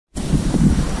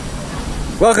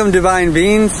Welcome, divine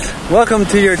beings. Welcome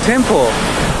to your temple.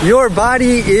 Your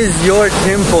body is your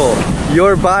temple.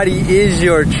 Your body is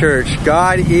your church.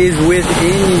 God is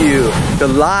within you. The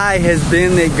lie has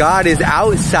been that God is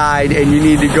outside and you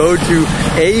need to go to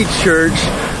a church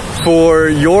for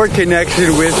your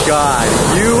connection with God.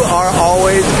 You are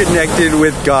always connected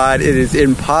with God. It is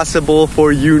impossible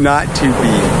for you not to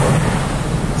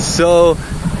be. So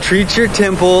treat your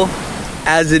temple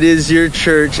as it is your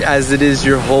church, as it is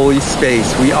your holy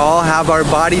space. We all have our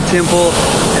body temple,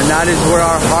 and that is where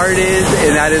our heart is,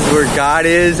 and that is where God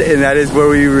is, and that is where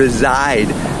we reside.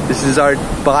 This is our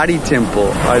body temple,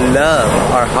 our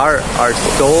love, our heart, our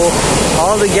soul,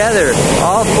 all together,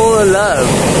 all full of love.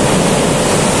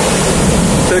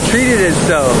 So treat it as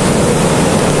so.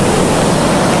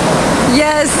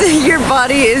 Yes, your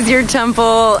body is your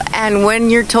temple, and when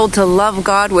you're told to love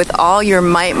God with all your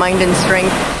might, mind, and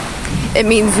strength, it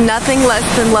means nothing less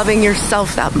than loving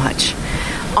yourself that much.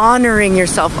 Honoring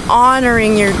yourself,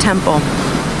 honoring your temple,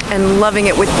 and loving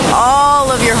it with all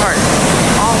of your heart.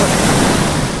 All of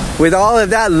it. With all of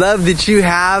that love that you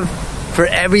have for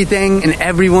everything and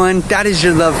everyone, that is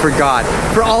your love for God.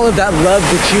 For all of that love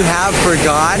that you have for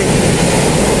God,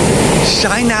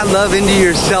 shine that love into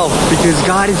yourself, because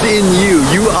God is in you.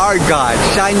 You are God.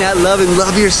 Shine that love and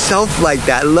love yourself like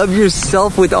that. Love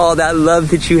yourself with all that love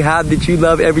that you have, that you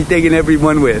love everything and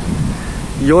everyone with.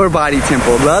 Your body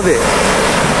temple. Love it.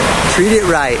 Treat it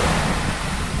right.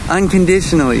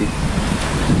 Unconditionally.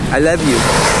 I love you.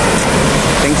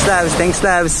 Thanks, loves. Thanks,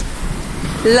 loves.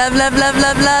 Love, love, love,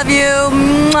 love, love you.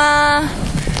 Mwah.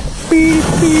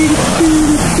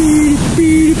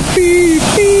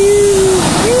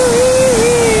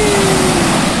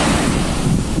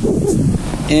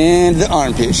 And the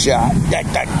armpit shot. Da,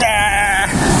 da,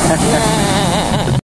 da.